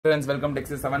Friends, welcome to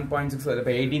exercise 7.6.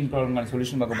 இப்போ 18 ப்ராப்ளம்கான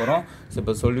solution பார்க்க போகிறோம். ஸோ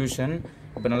இப்போ சொல்யூஷன்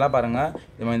இப்போ நல்லா பாருங்கள்.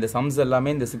 இப்போ இந்த சம்ஸ் எல்லாமே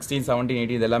இந்த 16, 17,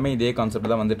 18 இது எல்லாமே இதே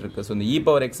கான்செப்ட் தான் வந்துட்டு இருக்கு. ஸோ இந்த e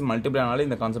power x மல்டிப்ளை ஆனாலும்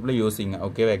இந்த கான்செப்டில் யோசிங்க.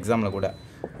 ஓகேவா, எக்ஸாமில் கூட.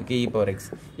 Okay, e power x.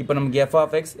 இப்போ நமக்கு f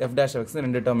of x, f dash of x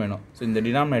ரெண்டு டேர்ம் வேணும். ஸோ இந்த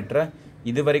டினாமினேட்டரை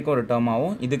இது வரைக்கும் ஒரு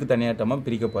டேர்மாகவும் இதுக்கு தனியாக டேர்மாக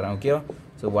பிரிக்க போகிறேன். ஓகேவா,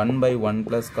 so 1/1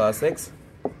 plus cos x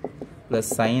plus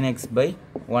sin x by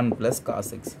 1 plus cos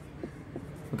x.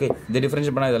 Okay, இந்த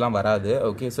டிஃபரன்ஷியேட் பண்ணால் இதெல்லாம் வராது.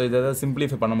 ஓகே, ஸோ இதை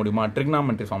சிம்பிளிஃபை பண்ண முடியுமா?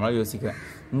 ட்ரிக்னாமெட்ரி ஃபார்ம்லாம் யோசிக்கிறேன்.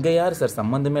 இங்கே யார் சார்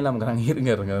சம்மந்தமே இல்லாமல் இருக்கிறாங்க? இருங்க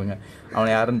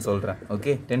அவனை யாருன்னு சொல்கிறேன்.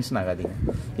 ஓகே, டென்ஷன் ஆகாதீங்க.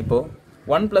 இப்போது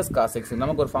 1 plus cos x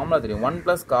நமக்கு ஒரு ஃபார்முலா தெரியும். 1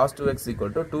 plus cos 2x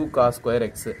equal to 2 cos square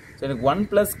x. So எனக்கு 1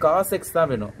 plus cos x தான்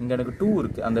வேணும். இங்கே எனக்கு 2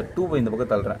 இருக்குது, அந்த 2 இந்த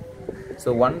பக்கம் தள்ளுறேன். So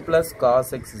 1 plus cos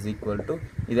x is equal to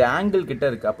இது ஆங்கிள் கிட்ட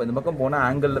இருக்குது, அப்போ இந்த பக்கம் போனால்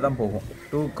ஆங்கிளில் தான் போகும்.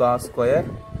 2 cos square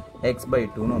x by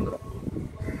 2ன்னு வந்துடும்.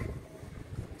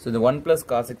 So the 1 plus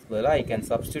cos x பதிலா I can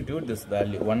substitute this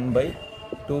value 1 by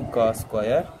 2 cos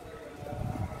square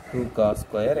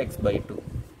x by 2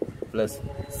 plus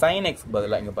sin x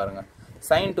பதிலா இங்க பாருங்க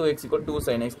sin 2x equal 2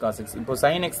 sin x cos x. இப்போ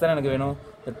sin x தான் எனக்கு வேணும்.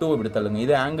 இந்த 2 இப்படி தள்ளுங்க,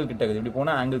 இது ஆங்கிள் கிட்ட இருக்குது, இப்படி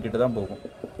போனால் ஆங்கிள் கிட்ட தான் போகும்.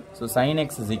 So sin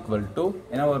x is equal to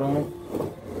என்ன வரும்?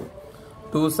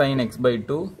 2 sin x by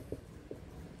 2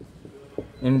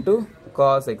 into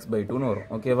cos x by 2ன்னு வரும்.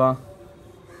 ஓகேவா,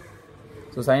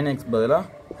 ஸோ sin x பதிலா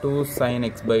 2 sin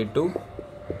x by 2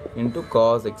 into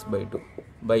cos x by 2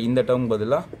 by இந்த டேர்ம்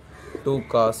பதிலாக 2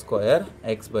 cos square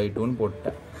x by 2ன்னு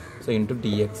போட்டேன். So into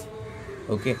dx.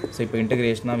 Okay, so இப்போ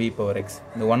இன்டகிரேஷனாக v power x.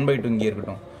 இந்த 1 by 2 இங்கே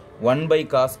இருக்கட்டும். 1 by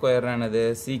cos square என்னது?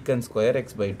 secant square x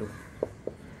by 2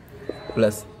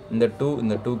 plus இந்த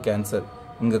 2 கேன்சல்.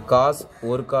 இங்கே காஸ்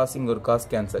ஒரு காசு, இங்கே ஒரு காசு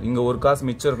கேன்சல். இங்கே ஒரு காசு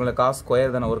மிச்சம் இருக்கும்ல, காஸ்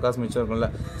ஸ்கொயர் தானே, ஒரு காசு மிச்சம் இருக்கும்ல.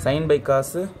 sin by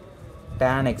காசு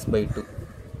tan x by 2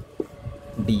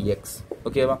 dx.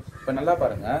 ஓகேவா, இப்போ நல்லா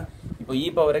பாருங்க. இப்போ e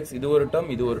power x இது ஒரு டேர்ம்,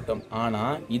 இது ஒரு டேர்ம்.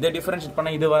 ஆனால் இதை டிஃபரன்ஷியேட்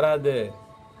பண்ணால் இது வராது,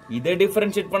 இதை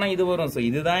டிஃபரன்ஷியேட் பண்ணால் இது வரும். ஸோ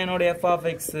இதுதான் என்னோட f of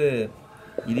x,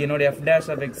 இது என்னோட f dash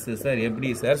of x. Sir எப்படி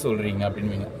சார் சொல்கிறீங்க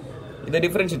அப்படின்வீங்க. இதை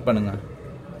டிஃபரன்ஷியேட் பண்ணுங்க.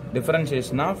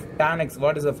 Differentiation of tan x,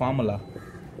 what is the formula?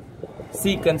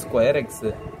 secant square x.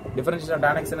 Differentiation of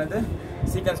tan x என்னது?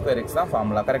 secant square x தான்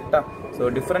ஃபார்முலா, கரெக்டாக? So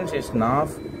differentiation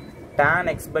of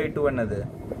tan x by 2 என்னது?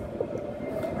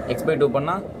 x by 2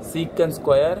 பண்ணால் secant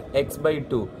square x by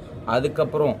 2.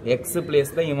 அதுக்கப்புறம் x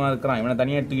பிளேஸில் இவன் இருக்கிறான், இவனை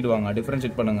தனியாக எடுத்துக்கிடுவாங்க.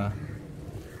 டிஃபரன்ஷியேட் பண்ணுங்க,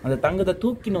 அந்த தங்கத்தை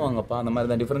தூக்கிடுவாங்கப்பா, அந்த மாதிரி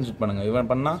தான் டிஃபரன்ஷியேட் பண்ணுங்க. இவன்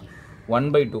பண்ணால் 1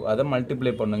 by 2, அதை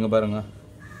மல்டிப்ளை பண்ணுங்க. பாருங்க,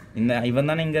 இந்த இவன்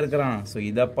தானே இங்கே இருக்கிறான். ஸோ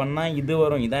இதை பண்ணால் இது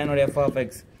வரும், இதான் என்னோட f of x.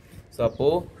 ஸோ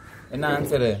அப்போது என்ன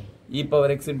answer? e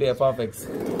power x into f of x.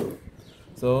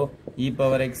 So e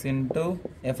power x into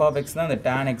f of x தான் இந்த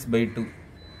tan x by 2,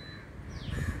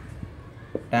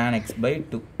 tan x by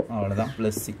 2. அவ்வளோதான்,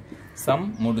 ப்ளஸ் சி. சம்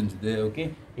முடிஞ்சுது. Okay,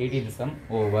 18 some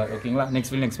over. ஓகேங்களா,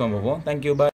 next video next பார்ப்போம். Thank you, பாய்.